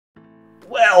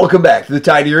Welcome back to the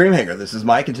Tiny Dream Hangar. This is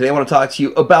Mike, and today I want to talk to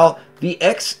you about the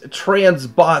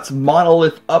X-Transbots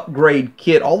Monolith Upgrade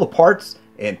Kit. All the parts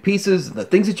and pieces, the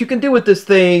things that you can do with this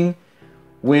thing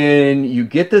when you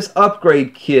get this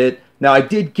upgrade kit. Now, I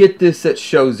did get this at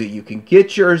Shows It. You can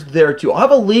get yours there too. I'll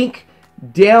have a link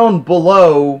down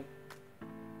below.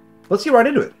 Let's get right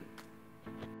into it.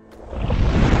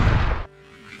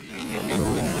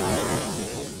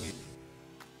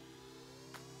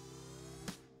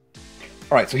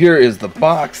 Alright, so here is the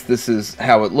box. This is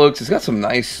how it looks. It's got some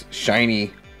nice,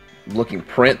 shiny looking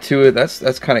print to it.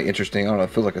 That's kind of interesting. I don't know,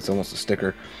 it feels like it's almost a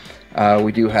sticker.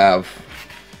 We do have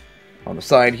on the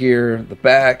side here, the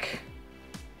back.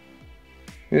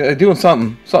 Yeah, doing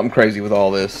something crazy with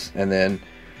all this. And then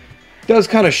it does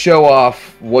kind of show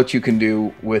off what you can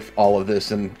do with all of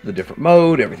this and the different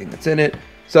mode, everything that's in it.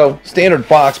 So, standard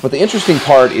box, but the interesting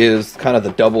part is kind of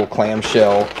the double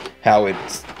clamshell, how it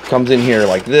comes in here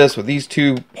like this with these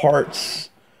two parts.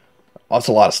 That's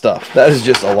a lot of stuff. That is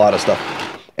just a lot of stuff.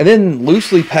 And then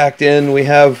loosely packed in, we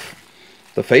have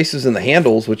the faces and the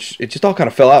handles, which it just all kind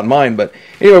of fell out in mine. But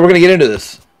anyway, we're going to get into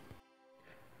this.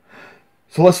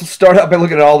 So let's start out by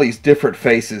looking at all these different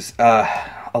faces.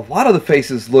 A lot of the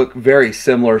faces look very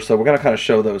similar, so we're going to kind of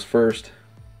show those first.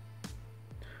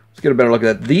 Let's get a better look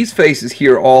at that. These faces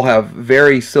here all have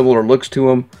very similar looks to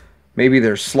them. Maybe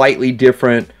they're slightly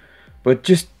different, but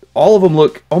just all of them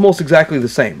look almost exactly the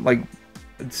same. Like,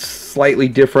 it's slightly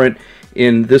different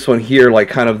in this one here, like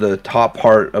kind of the top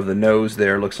part of the nose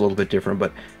there looks a little bit different,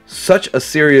 but such a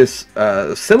serious,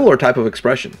 similar type of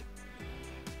expression.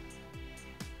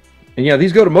 And yeah,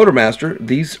 these go to Motormaster.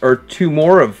 These are two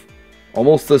more of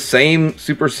almost the same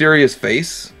super serious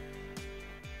face.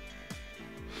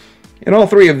 And all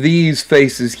three of these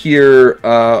faces here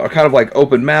are kind of like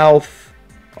open mouth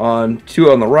on two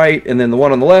on the right, and then the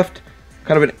one on the left,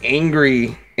 kind of an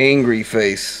angry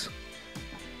face.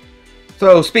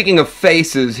 So speaking of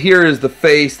faces, here is the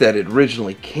face that it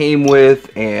originally came with,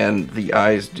 and the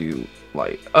eyes do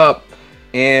light up.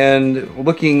 And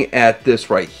looking at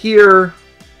this right here,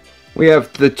 we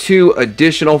have the two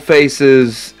additional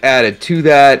faces added to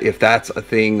that, if that's a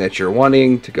thing that you're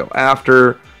wanting to go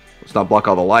after. Let's not block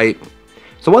all the light.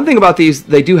 So one thing about these,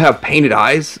 they do have painted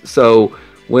eyes, so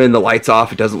when the light's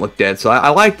off, it doesn't look dead. So I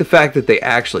like the fact that they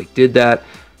actually did that.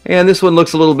 And this one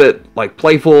looks a little bit like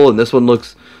playful, and this one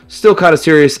looks still kind of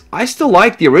serious. I still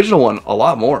like the original one a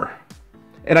lot more.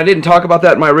 And I didn't talk about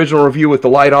that in my original review with the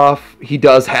light off. He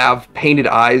does have painted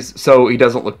eyes, so he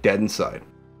doesn't look dead inside.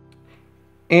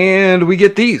 And we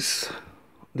get these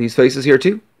faces here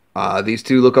too. These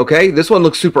two look okay. This one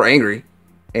looks super angry.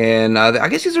 And I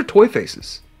guess these are toy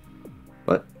faces.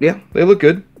 But yeah, they look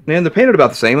good. And they're painted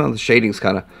about the same. The shading's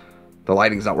kind of, the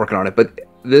lighting's not working on it, but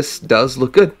this does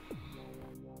look good.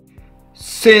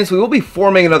 Since we will be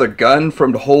forming another gun for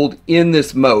him to hold in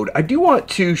this mode, I do want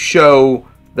to show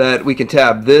that we can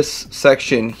tab this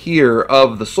section here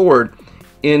of the sword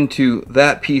into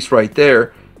that piece right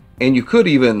there, and you could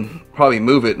even probably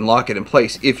move it and lock it in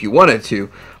place if you wanted to.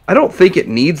 I don't think it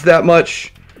needs that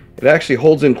much. It actually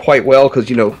holds in quite well because,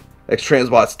 you know,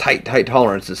 X-Transbots tight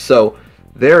tolerances. So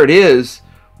there it is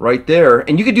right there.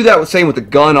 And you could do that with same with the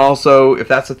gun also, if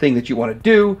that's the thing that you want to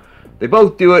do. They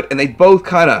both do it, and they both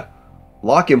kind of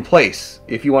lock in place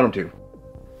if you want them to.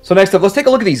 So next up, let's take a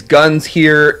look at these guns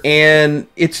here, and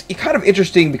it's kind of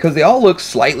interesting because they all look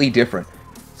slightly different.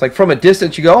 It's like from a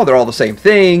distance you go, oh, they're all the same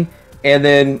thing, and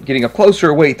then getting up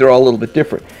closer, wait, they're all a little bit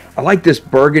different. I like this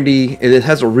burgundy, and it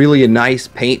has a really nice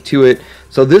paint to it,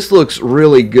 so this looks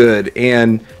really good.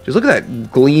 And just look at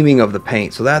that gleaming of the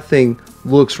paint, so that thing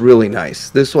looks really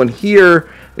nice. This one here,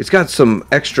 it's got some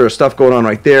extra stuff going on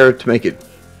right there to make it,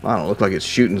 I don't know, look like it's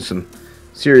shooting some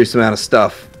serious amount of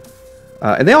stuff.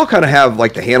 And they all kind of have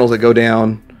like the handles that go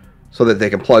down so that they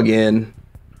can plug in.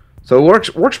 So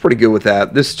it works pretty good with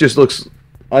that. This just looks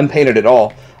unpainted at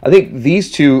all. I think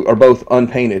these two are both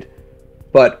unpainted,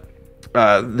 but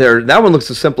that one looks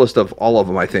the simplest of all of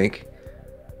them, I think.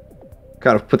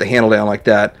 Kind of put the handle down like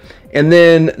that. And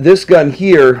then this gun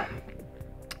here,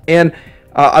 and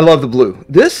I love the blue.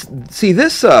 This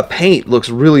paint looks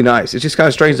really nice. It's just kind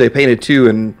of strange they painted two,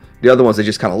 and the other ones they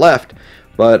just kind of left.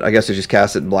 But I guess they just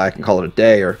cast it in black and call it a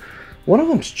day. Or one of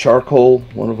them's charcoal,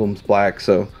 one of them's black,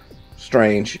 so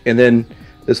strange. And then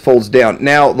this folds down.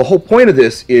 Now the whole point of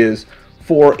this is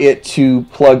for it to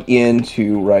plug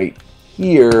into right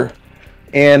here,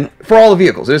 and for all the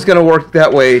vehicles. It's going to work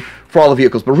that way for all the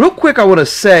vehicles. But real quick, I want to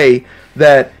say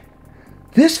that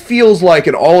this feels like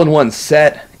an all-in-one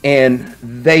set, and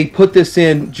they put this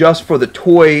in just for the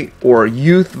toy or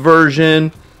youth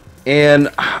version, and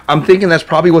I'm thinking that's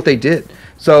probably what they did.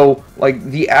 So, like,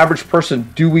 the average person,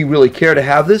 do we really care to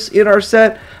have this in our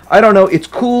set? I don't know. It's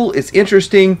cool, it's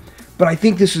interesting, but I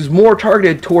think this is more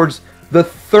targeted towards the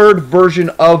third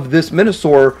version of this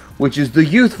Minosaur, which is the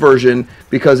youth version,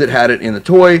 because it had it in the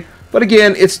toy. But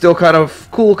again, it's still kind of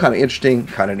cool, kind of interesting,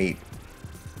 kind of neat.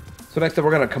 So next up, we're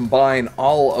going to combine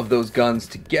all of those guns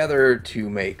together to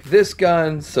make this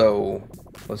gun. So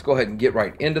let's go ahead and get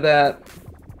right into that.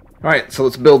 Alright, so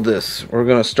let's build this. We're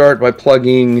going to start by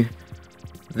plugging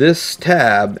this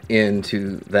tab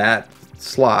into that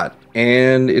slot,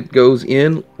 and it goes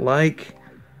in like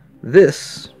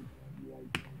this.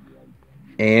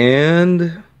 And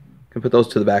you can put those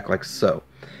to the back like so.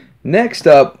 Next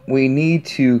up, we need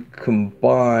to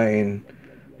combine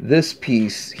this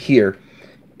piece here,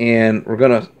 and we're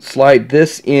going to slide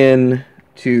this in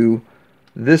to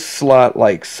this slot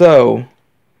like so.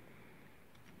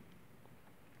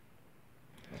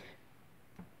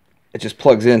 It just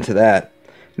plugs into that.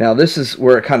 Now this is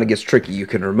where it kind of gets tricky. You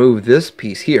can remove this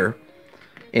piece here,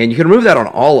 and you can remove that on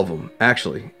all of them,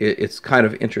 actually. It's kind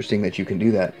of interesting that you can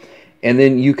do that. And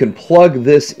then you can plug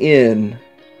this in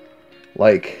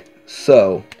like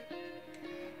so.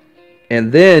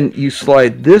 And then you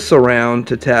slide this around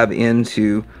to tab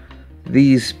into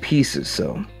these pieces.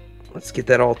 So let's get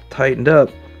that all tightened up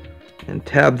and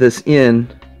tab this in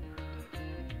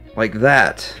like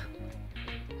that.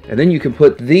 And then you can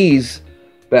put these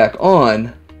back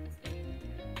on,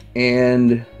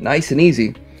 and nice and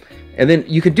easy. And then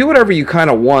you can do whatever you kind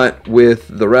of want with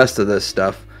the rest of this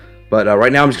stuff. But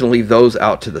right now I'm just going to leave those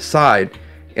out to the side.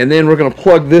 And then we're going to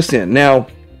plug this in. Now,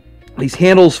 these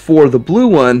handles for the blue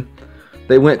one,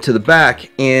 they went to the back.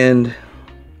 And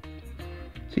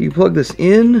so you plug this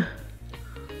in.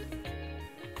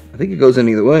 I think it goes in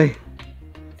either way.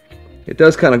 It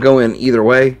does kind of go in either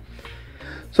way.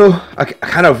 So,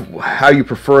 kind of how you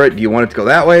prefer it. Do you want it to go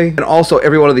that way? And also,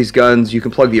 every one of these guns, you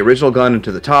can plug the original gun into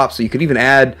the top. So you could even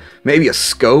add maybe a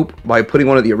scope by putting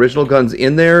one of the original guns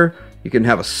in there. You can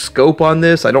have a scope on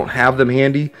this. I don't have them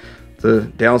handy. The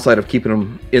downside of keeping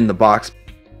them in the box.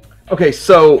 Okay,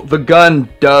 so the gun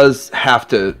does have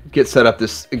to get set up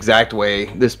this exact way.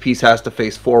 This piece has to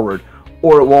face forward,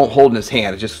 or it won't hold in his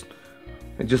hand. It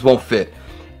just won't fit.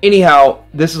 Anyhow,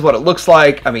 this is what it looks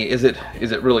like. I mean, is it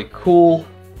really cool?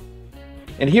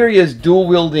 And here he is dual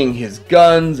wielding his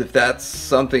guns, if that's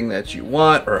something that you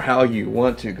want or how you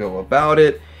want to go about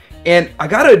it. And I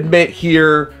gotta admit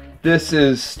here, this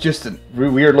is just a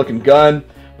weird looking gun,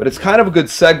 but it's kind of a good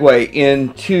segue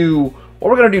into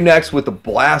what we're gonna do next with the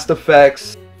blast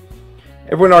effects.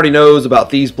 Everyone already knows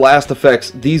about these blast effects.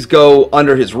 These go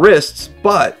under his wrists,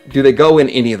 but do they go in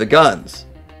any of the guns?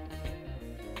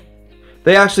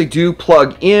 They actually do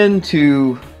plug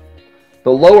into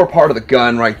the lower part of the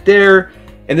gun right there.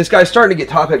 And this guy's starting to get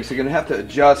top heavy, so you're going to have to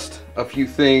adjust a few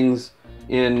things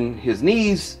in his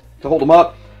knees to hold him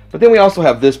up. But then we also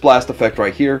have this blast effect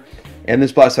right here. And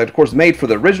this blast effect, of course, is made for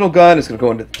the original gun. It's going to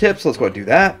go into the tip, so let's go ahead and do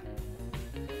that.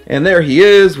 And there he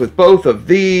is with both of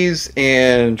these,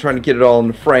 and trying to get it all in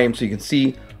the frame so you can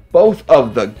see both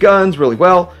of the guns really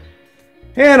well.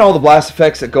 And all the blast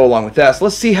effects that go along with that. So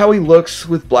let's see how he looks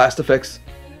with blast effects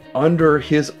under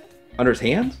his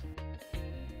hands.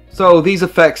 So these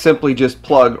effects simply just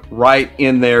plug right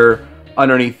in there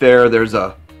underneath there. There's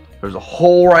a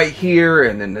hole right here,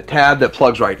 and then the tab that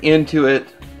plugs right into it.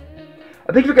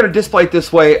 I think if you're going to display it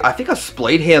this way, I think a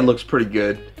splayed hand looks pretty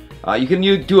good. You can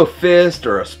do a fist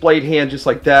or a splayed hand just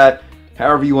like that,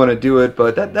 however you want to do it,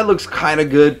 but that looks kind of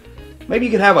good. Maybe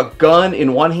you could have a gun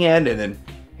in one hand and then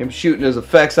him shooting his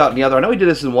effects out in the other. I know we did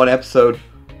this in one episode,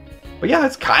 but yeah,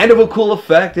 it's kind of a cool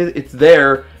effect. It's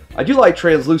there. I do like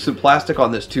translucent plastic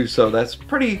on this too, so that's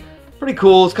pretty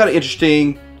cool. It's kind of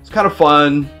interesting. It's kind of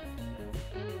fun.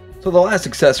 So the last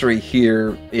accessory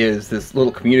here is this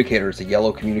little communicator. It's a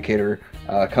yellow communicator.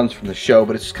 Comes from the show,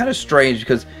 but it's kind of strange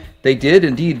because they did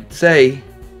indeed say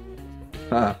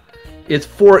it's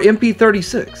for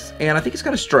MP36, and I think it's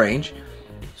kind of strange.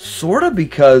 Sort of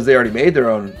because they already made their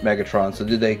own Megatron, so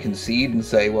did they concede and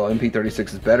say, well,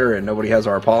 MP36 is better and nobody has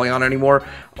our Apollyon anymore?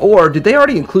 Or did they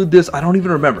already include this? I don't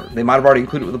even remember. They might have already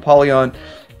included it with Apollyon,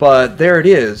 but there it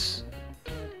is.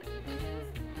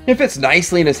 It fits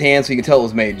nicely in his hand, so you can tell it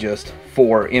was made just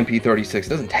for MP36. It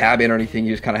doesn't tab in or anything.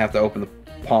 You just kind of have to open the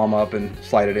palm up and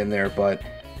slide it in there, but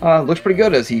looks pretty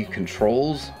good as he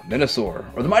controls Minosaur,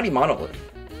 or the Mighty Monolith.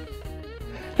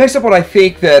 Next up, what I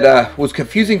think that was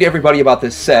confusing to everybody about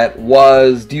this set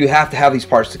was, do you have to have these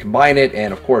parts to combine it?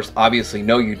 And of course, obviously,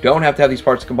 no, you don't have to have these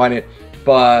parts to combine it.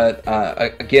 But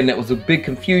again, it was a big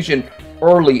confusion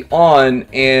early on,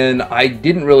 and I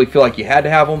didn't really feel like you had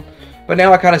to have them. But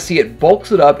now I kind of see it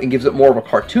bulks it up and gives it more of a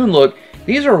cartoon look.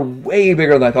 These are way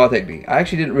bigger than I thought they'd be. I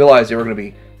actually didn't realize they were going to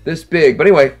be this big. But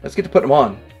anyway, let's get to putting them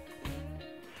on.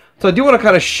 So I do want to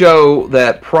kind of show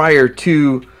that prior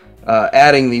to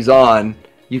adding these on,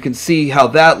 you can see how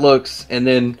that looks, and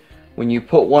then when you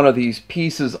put one of these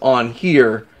pieces on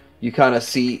here, you kind of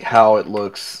see how it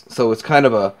looks. So it's kind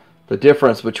of the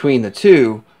difference between the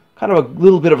two, kind of a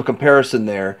little bit of a comparison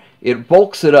there. It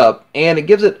bulks it up and it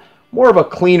gives it more of a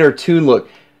cleaner tune look.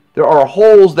 There are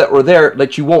holes that were there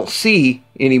that you won't see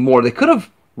anymore. They could have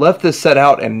left this set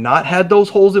out and not had those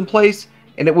holes in place,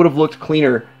 and it would have looked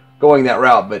cleaner going that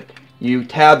route. But you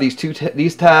tab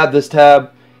this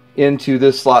tab into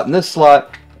this slot and this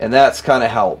slot, and that's kind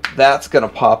of how that's going to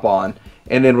pop on.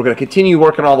 And then we're going to continue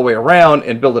working all the way around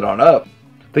and build it on up.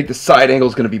 I think the side angle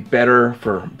is going to be better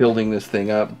for building this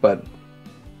thing up, but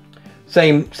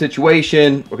same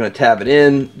situation. We're going to tab it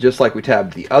in just like we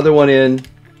tabbed the other one in.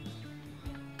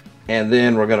 And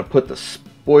then we're going to put the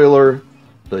spoiler,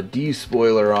 the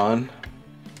despoiler on.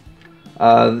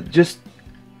 Just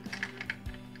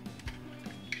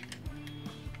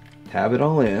tab it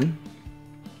all in.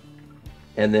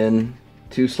 And then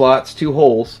 2 slots, 2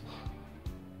 holes.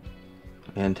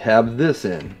 And tab this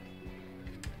in.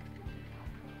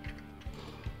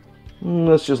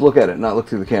 Let's just look at it, not look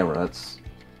through the camera. That's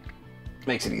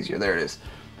makes it easier. There it is.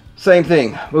 Same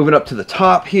thing, moving up to the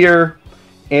top here,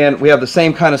 and we have the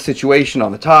same kind of situation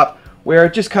on the top where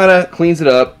it just kind of cleans it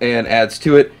up and adds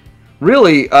to it.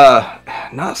 Really,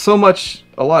 not so much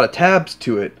a lot of tabs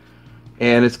to it,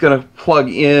 and it's going to plug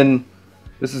in.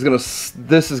 This is going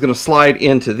to slide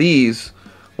into these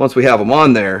once we have them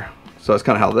on there. So that's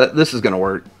kind of how this is going to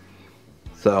work.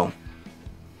 So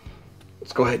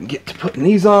let's go ahead and get to putting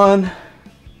these on.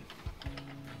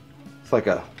 It's like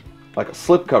a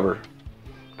slip cover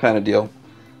kind of deal.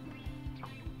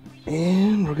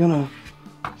 And we're going to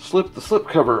slip the slip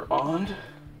cover on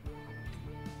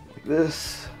like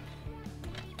this.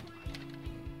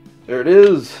 There it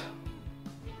is.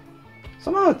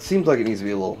 Somehow it seems like it needs to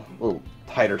be a little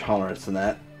tighter tolerance than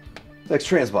that. It's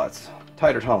X-Transbots.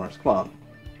 Tighter tolerance. Come on.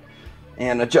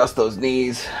 And adjust those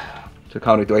knees to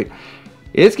accommodate the weight.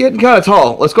 It's getting kind of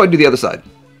tall. Let's go ahead and do the other side.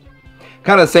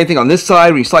 Kind of the same thing on this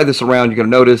side. When you slide this around, you're going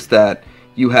to notice that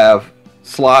you have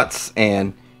slots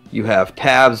and you have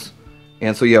tabs.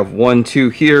 And so you have 1, 2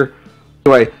 here.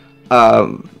 Anyway,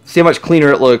 see how much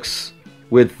cleaner it looks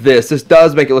with this. This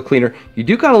does make it look cleaner. You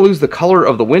do kind of lose the color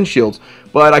of the windshields,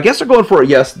 but I guess they're going for,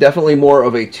 yes, definitely more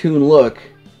of a tune look.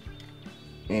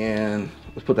 And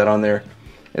let's put that on there.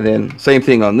 And then same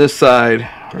thing on this side.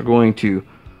 We're going to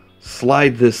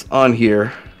slide this on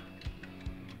here.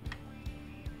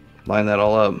 Line that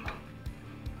all up.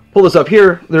 Pull this up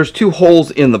here. There's 2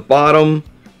 holes in the bottom.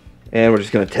 And we're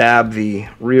just going to tab the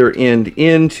rear end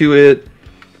into it.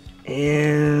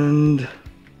 And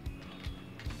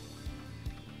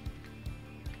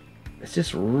it's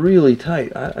just really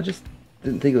tight. I just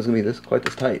didn't think it was going to be quite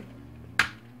this tight.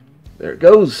 There it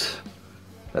goes.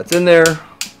 That's in there.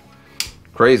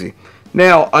 Crazy.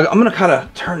 Now, I'm going to kind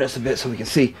of turn this a bit so we can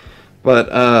see.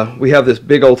 But we have this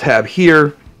big old tab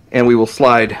here. And we will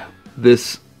slide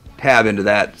this tab into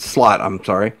that slot, I'm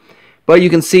sorry. But you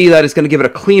can see that it's going to give it a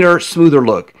cleaner, smoother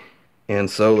look. And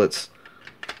so let's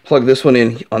plug this one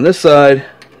in on this side,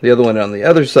 the other one on the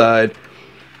other side.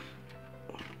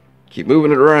 Keep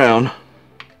moving it around.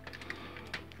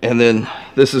 And then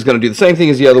this is going to do the same thing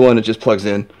as the other one. It just plugs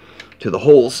in to the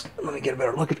holes. Let me get a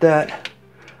better look at that.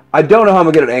 I don't know how I'm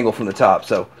going to get an angle from the top,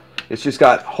 so it's just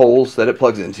got holes that it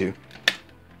plugs into,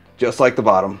 just like the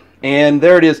bottom. And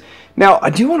there it is. Now,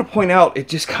 I do want to point out, it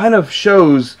just kind of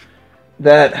shows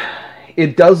that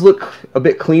it does look a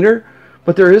bit cleaner,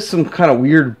 but there is some kind of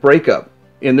weird breakup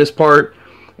in this part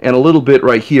and a little bit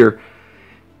right here.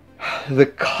 The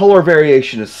color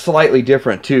variation is slightly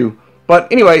different too.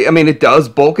 But anyway, I mean, it does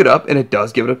bulk it up and it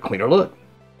does give it a cleaner look.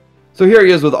 So here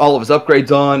he is with all of his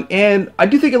upgrades on, and I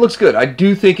do think it looks good. I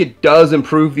do think it does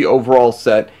improve the overall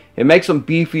set. It makes them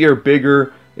beefier,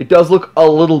 bigger. It does look a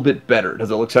little bit better.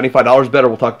 Does it look $75 better?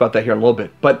 We'll talk about that here in a little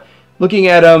bit. But looking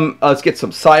at him, let's get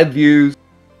some side views.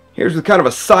 Here's kind of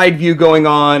a side view going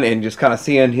on and just kind of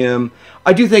seeing him.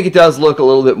 I do think it does look a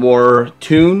little bit more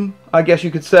tuned, I guess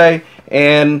you could say.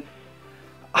 And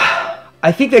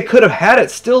I think they could have had it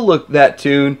still look that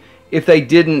tuned if they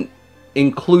didn't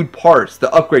include parts,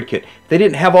 the upgrade kit. If they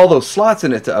didn't have all those slots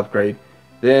in it to upgrade,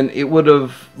 then it would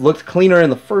have looked cleaner in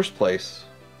the first place.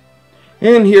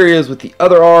 And here he is with the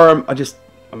other arm.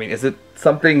 I mean, is it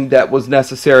something that was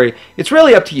necessary? It's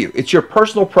really up to you. It's your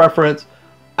personal preference.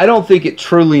 I don't think it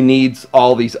truly needs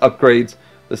all these upgrades.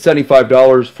 The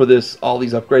 $75 for all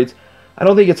these upgrades, I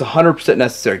don't think it's 100%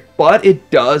 necessary, but it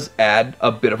does add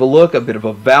a bit of a look, a bit of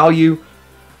a value.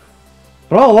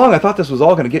 But all along, I thought this was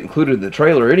all going to get included in the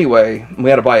trailer anyway.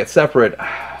 We had to buy it separate.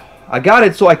 I got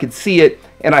it so I could see it,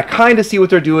 and I kind of see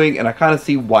what they're doing, and I kind of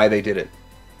see why they did it.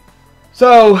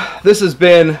 So, this has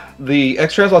been the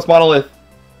X-Transbots Monolith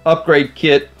upgrade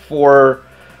kit for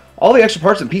all the extra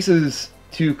parts and pieces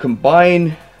to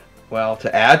combine, well,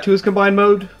 to add to his combined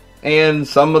mode. And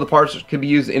some of the parts can be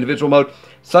used in individual mode.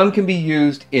 Some can be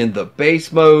used in the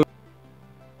base mode.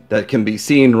 That can be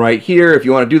seen right here. If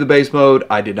you want to do the base mode,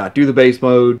 I did not do the base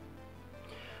mode.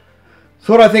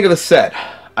 So what do I think of the set?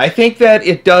 I think that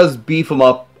it does beef him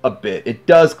up a bit. It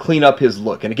does clean up his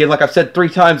look. And again, like I've said 3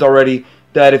 times already,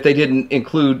 that if they didn't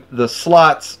include the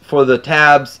slots for the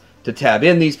tabs to tab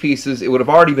in these pieces, it would have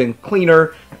already been clean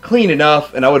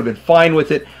enough, and I would have been fine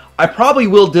with it. I probably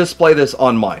will display this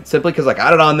on mine, simply because I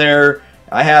got it on there.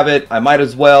 I have it. I might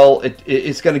as well.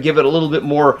 It's going to give it a little bit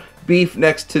more beef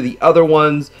next to the other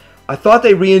ones. I thought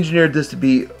they re-engineered this to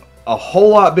be a whole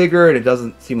lot bigger, and it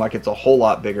doesn't seem like it's a whole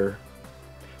lot bigger.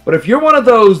 But if you're one of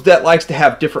those that likes to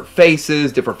have different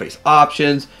faces, different face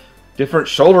options, different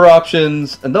shoulder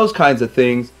options, and those kinds of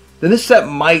things, then this set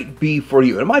might be for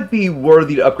you. It might be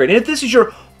worthy to upgrade. And if this is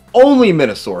your only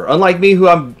Minosaur, unlike me who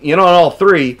I'm on all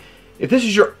 3, if this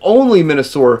is your only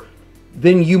Minosaur,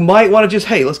 then you might want to just,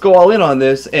 hey, let's go all in on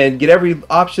this and get every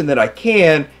option that I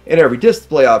can and every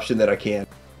display option that I can.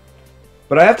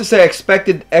 But I have to say I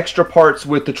expected extra parts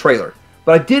with the trailer.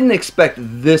 But I didn't expect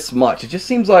this much. It just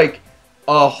seems like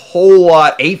a whole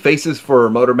lot. 8 faces for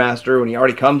Motormaster when he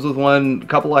already comes with a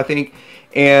couple I think.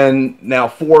 And now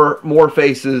 4 more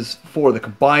faces for the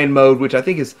combined mode, which I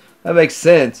think that makes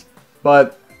sense.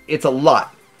 But it's a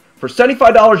lot. For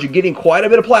 $75, you're getting quite a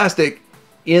bit of plastic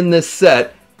in this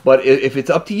set. But if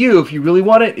it's up to you, if you really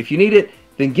want it, if you need it,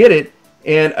 then get it.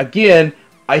 And again,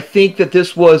 I think that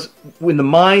this was in the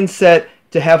mindset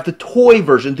to have the toy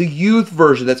version, the youth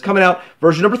version that's coming out,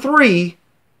 version number 3.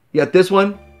 You got this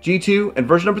one, G2, and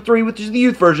version number 3, which is the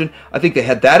youth version. I think they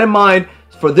had that in mind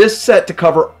for this set to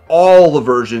cover all the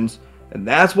versions. And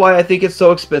that's why I think it's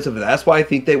so expensive, and that's why I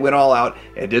think they went all out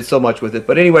and did so much with it.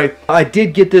 But anyway, I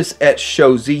did get this at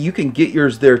ShowZ. You can get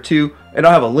yours there too, and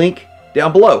I'll have a link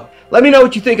down below. Let me know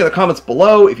what you think in the comments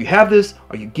below. If you have this,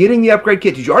 are you getting the upgrade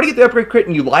kit? Did you already get the upgrade kit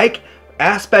and you like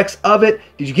aspects of it?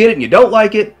 Did you get it and you don't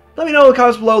like it? Let me know in the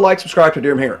comments below. Like, subscribe to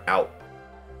Deer Hanger out.